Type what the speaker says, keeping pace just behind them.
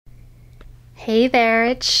Hey there,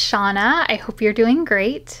 it's Shauna. I hope you're doing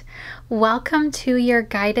great. Welcome to your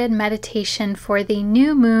guided meditation for the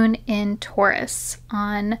new moon in Taurus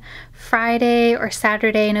on Friday or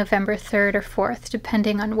Saturday, November 3rd or 4th,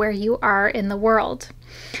 depending on where you are in the world.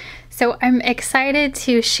 So I'm excited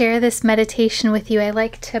to share this meditation with you. I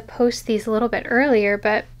like to post these a little bit earlier,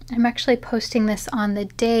 but I'm actually posting this on the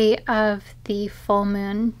day of the full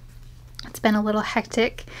moon. It's been a little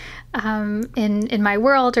hectic in my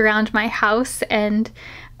world around my house, and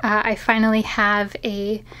I finally have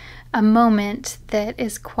a moment that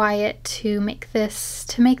is quiet to make this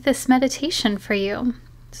meditation for you.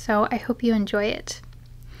 So I hope you enjoy it.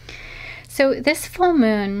 So this full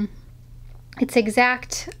moon, it's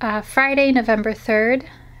exact Friday, November 3rd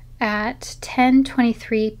at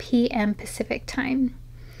 10:23 p.m. Pacific time.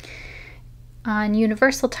 On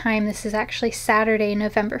Universal Time, this is actually Saturday,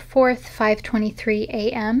 November 4th, 5:23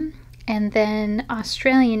 a.m. And then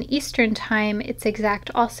Australian Eastern Time, it's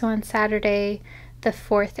exact also on Saturday, the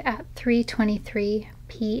 4th at 3:23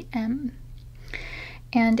 p.m.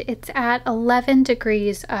 And it's at 11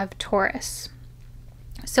 degrees of Taurus.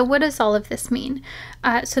 So what does all of this mean?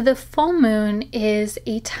 So the full moon is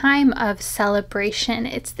a time of celebration.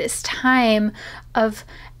 It's this time of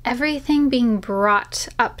everything being brought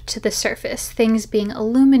up to the surface, things being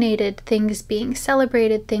illuminated, things being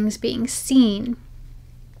celebrated, things being seen.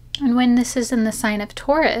 And when this is in the sign of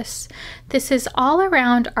Taurus, this is all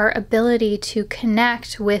around our ability to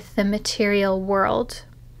connect with the material world.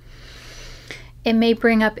 It may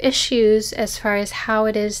bring up issues as far as how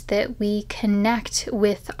it is that we connect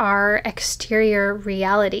with our exterior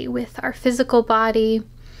reality, with our physical body,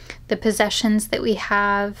 the possessions that we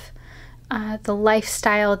have, the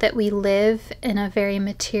lifestyle that we live in a very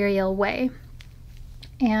material way.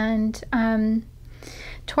 And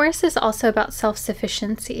Taurus is also about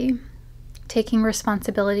self-sufficiency, taking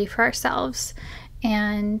responsibility for ourselves,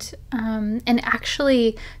 and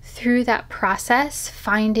actually through that process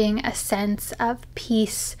finding a sense of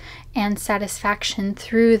peace and satisfaction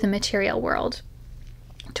through the material world.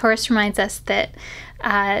 Taurus reminds us that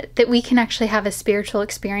we can actually have a spiritual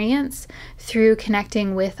experience through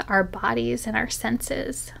connecting with our bodies and our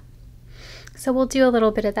senses. So we'll do a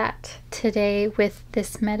little bit of that today with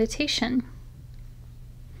this meditation.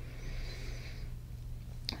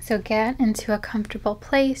 So get into a comfortable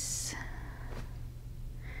place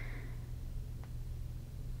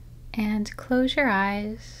and close your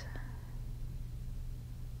eyes.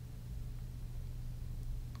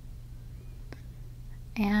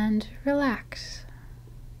 And relax.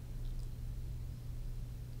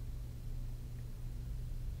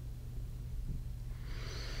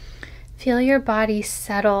 Feel your body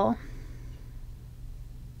settle.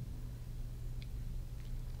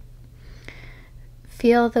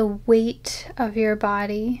 Feel the weight of your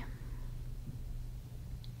body.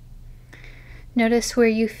 Notice where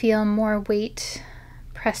you feel more weight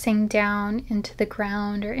pressing down into the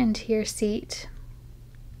ground or into your seat.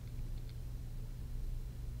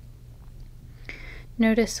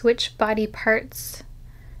 Notice which body parts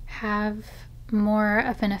have more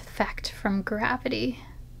of an effect from gravity,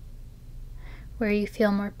 where you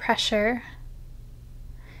feel more pressure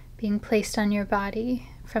being placed on your body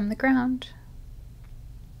from the ground.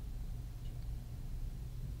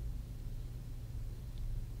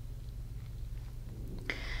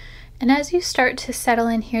 And as you start to settle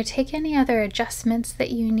in here, take any other adjustments that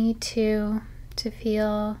you need to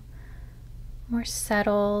feel more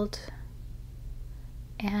settled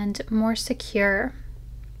and more secure.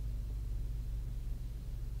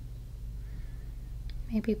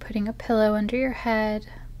 Maybe putting a pillow under your head.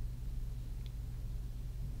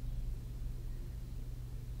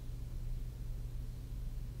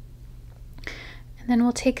 And then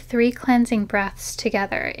we'll take 3 cleansing breaths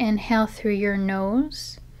together. Inhale through your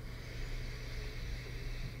nose.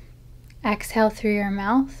 Exhale through your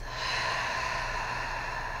mouth.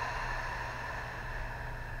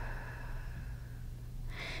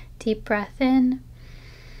 Deep breath in.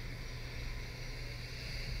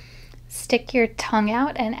 Stick your tongue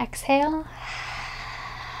out and exhale.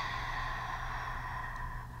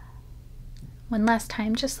 One last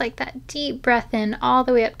time, just like that. Deep breath in all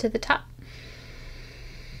the way up to the top.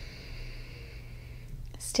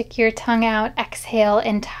 Stick your tongue out, exhale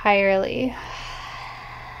entirely.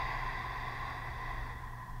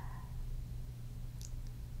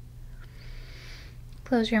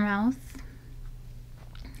 Close your mouth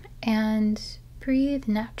and breathe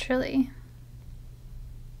naturally.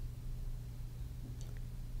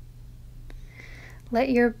 Let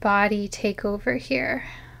your body take over here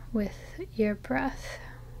with your breath.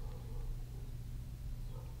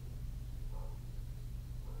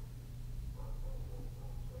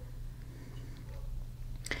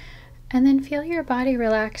 And then feel your body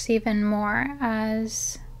relax even more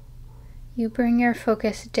as you bring your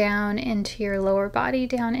focus down into your lower body,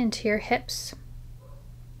 down into your hips.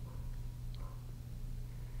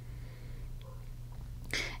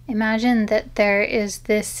 Imagine that there is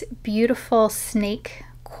this beautiful snake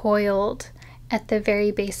coiled at the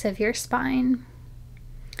very base of your spine.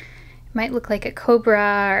 It might look like a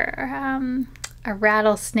cobra or a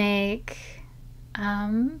rattlesnake,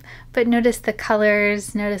 but notice the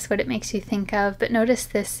colors, notice what it makes you think of, but notice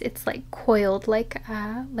this, it's like coiled like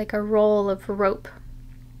a roll of rope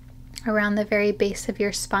around the very base of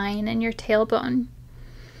your spine and your tailbone.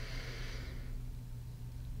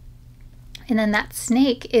 And then that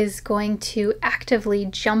snake is going to actively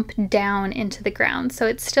jump down into the ground. So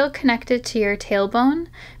it's still connected to your tailbone,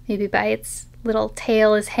 maybe by its little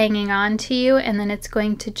tail is hanging on to you, and then it's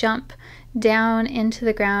going to jump down into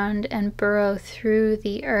the ground and burrow through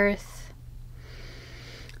the earth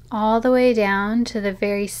all the way down to the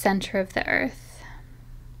very center of the earth.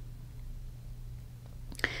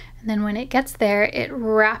 And then when it gets there, it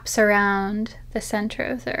wraps around the center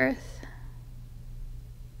of the earth.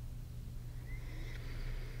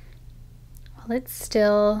 While it's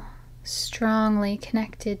still strongly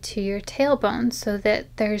connected to your tailbone, so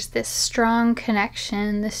that there's this strong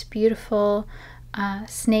connection, this beautiful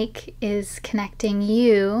snake is connecting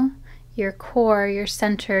you, your core, your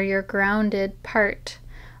center, your grounded part,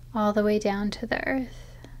 all the way down to the earth.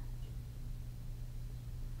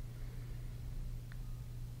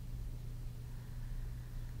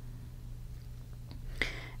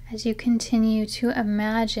 As you continue to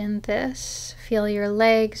imagine this, feel your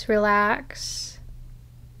legs relax,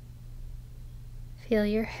 feel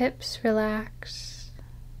your hips relax,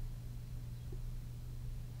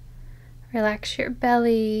 relax your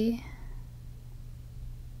belly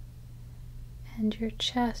and your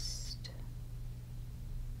chest,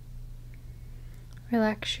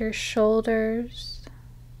 relax your shoulders,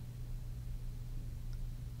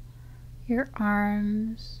 your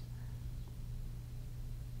arms,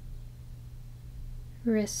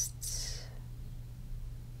 wrists,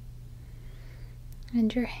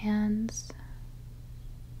 and your hands.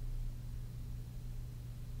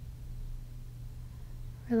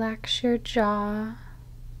 Relax your jaw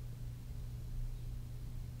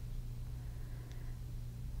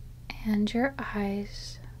and your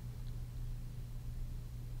eyes.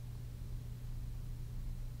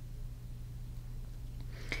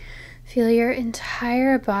 Feel your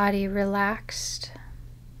entire body relaxed,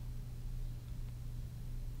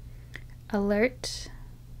 alert,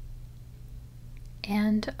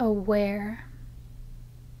 and aware.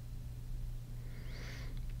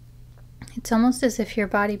 It's almost as if your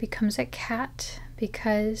body becomes a cat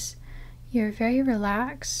because you're very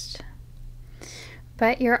relaxed,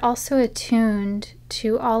 but you're also attuned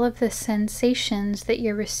to all of the sensations that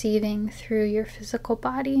you're receiving through your physical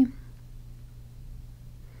body.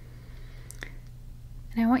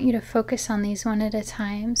 And I want you to focus on these one at a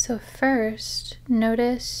time. So first,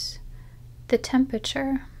 notice the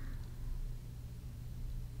temperature.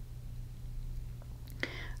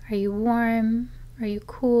 Are you warm? Are you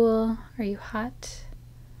cool? Are you hot?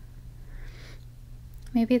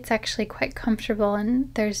 Maybe it's actually quite comfortable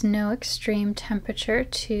and there's no extreme temperature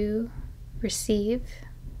to receive.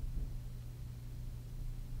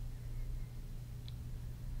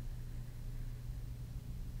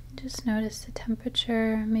 Just notice the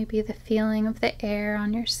temperature, maybe the feeling of the air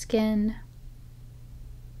on your skin.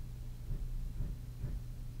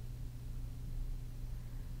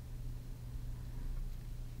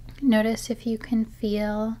 Notice if you can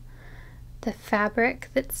feel the fabric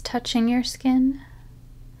that's touching your skin.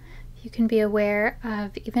 You can be aware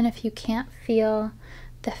of, even if you can't feel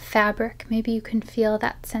the fabric, maybe you can feel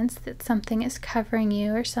that sense that something is covering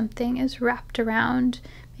you or something is wrapped around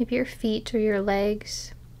maybe your feet or your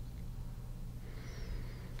legs.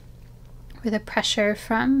 Or the pressure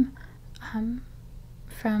from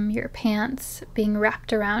your pants being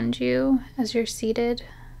wrapped around you as you're seated.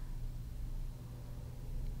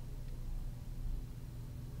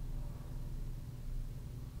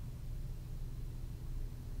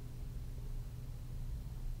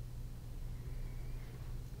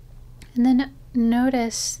 And then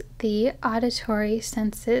notice the auditory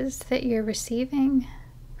senses that you're receiving,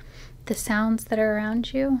 the sounds that are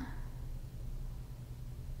around you.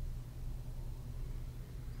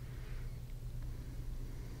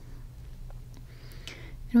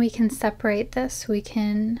 And we can separate this. We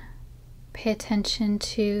can pay attention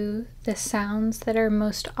to the sounds that are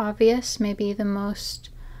most obvious, maybe the most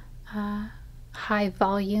high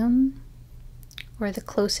volume or the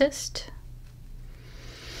closest.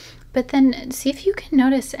 But then see if you can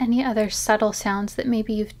notice any other subtle sounds that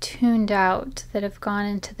maybe you've tuned out that have gone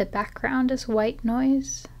into the background as white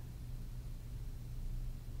noise.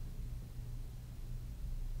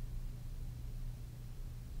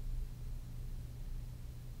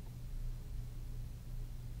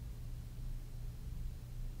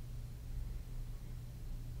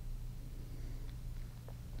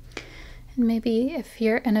 And maybe if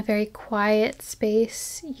you're in a very quiet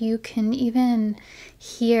space, you can even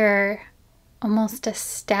hear almost a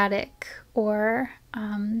static or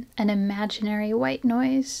an imaginary white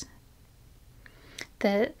noise,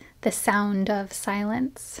 the sound of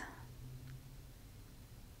silence.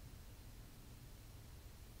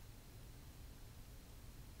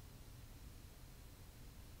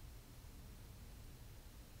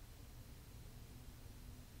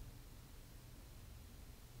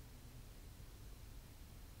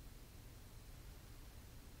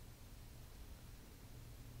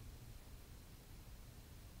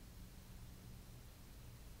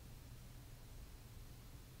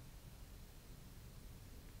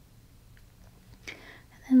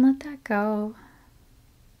 And let that go.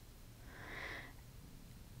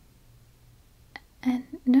 And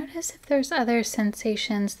notice if there's other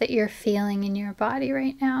sensations that you're feeling in your body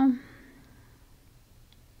right now.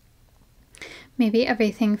 Maybe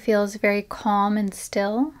everything feels very calm and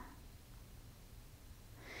still.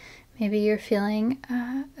 Maybe you're feeling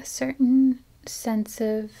a certain sense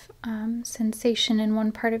of sensation in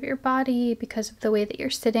one part of your body because of the way that you're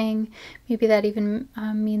sitting. Maybe that even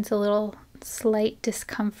means a little slight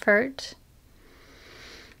discomfort.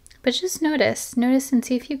 But just notice and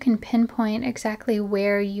see if you can pinpoint exactly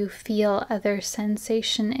where you feel other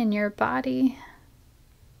sensation in your body.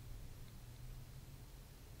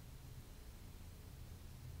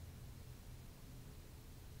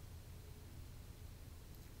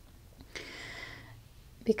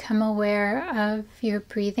 Become aware of your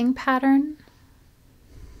breathing pattern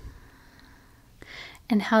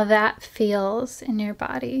and how that feels in your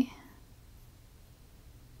body.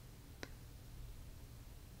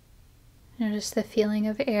 Notice the feeling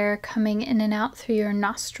of air coming in and out through your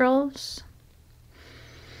nostrils.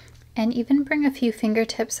 And even bring a few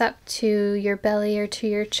fingertips up to your belly or to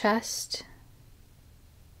your chest.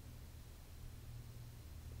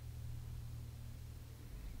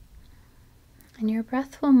 And your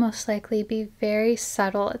breath will most likely be very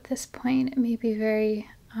subtle at this point. It may be very,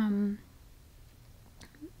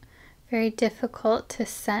 very difficult to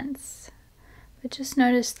sense. But just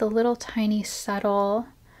notice the little tiny subtle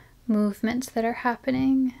movements that are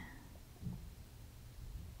happening.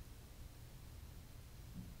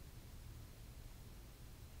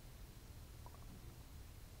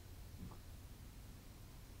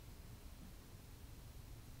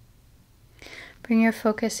 Bring your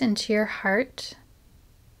focus into your heart.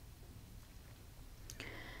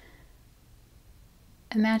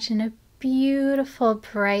 Imagine a beautiful,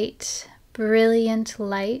 bright, brilliant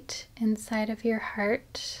light inside of your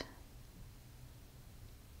heart.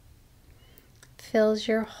 Fills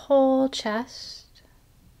your whole chest.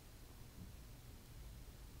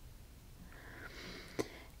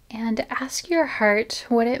 And ask your heart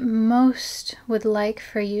what it most would like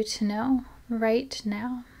for you to know right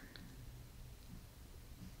now.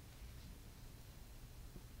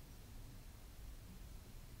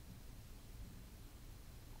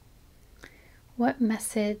 What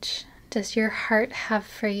message does your heart have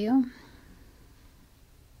for you?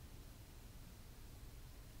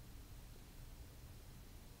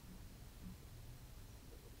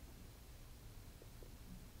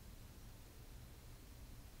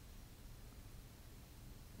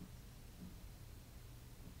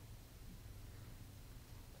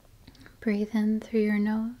 Breathe in through your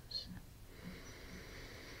nose,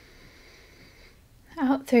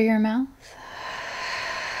 out through your mouth.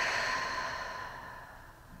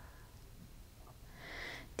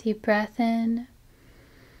 Deep breath in.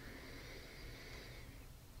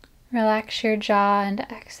 Relax your jaw and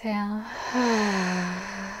exhale.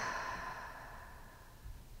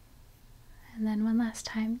 And then one last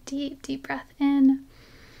time, deep, deep breath in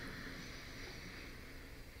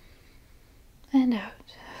and out.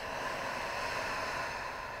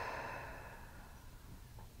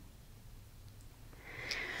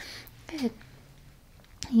 Good.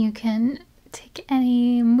 You can take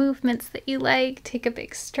any movements that you like, take a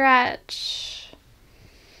big stretch,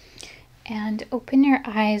 and open your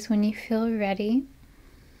eyes when you feel ready.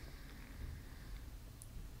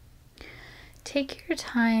 Take your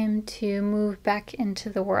time to move back into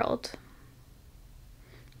the world.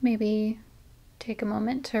 Maybe take a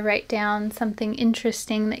moment to write down something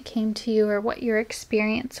interesting that came to you or what your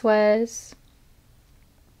experience was.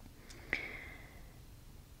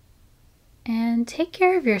 And take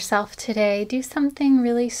care of yourself today. Do something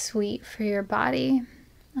really sweet for your body.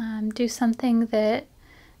 Do something that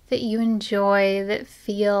you enjoy, that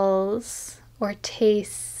feels or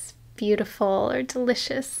tastes beautiful or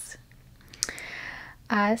delicious.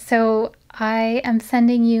 So I am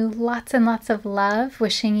sending you lots and lots of love,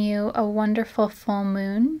 wishing you a wonderful full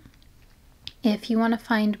moon. If you want to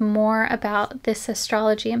find more about this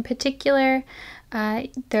astrology in particular,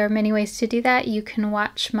 there are many ways to do that. You can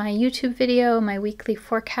watch my YouTube video, my weekly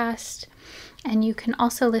forecast, and you can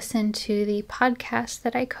also listen to the podcast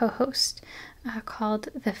that I co-host called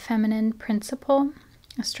The Feminine Principle,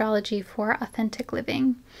 Astrology for Authentic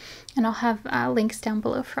Living. And I'll have links down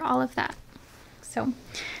below for all of that. So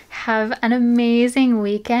have an amazing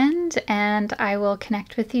weekend, and I will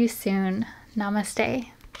connect with you soon. Namaste.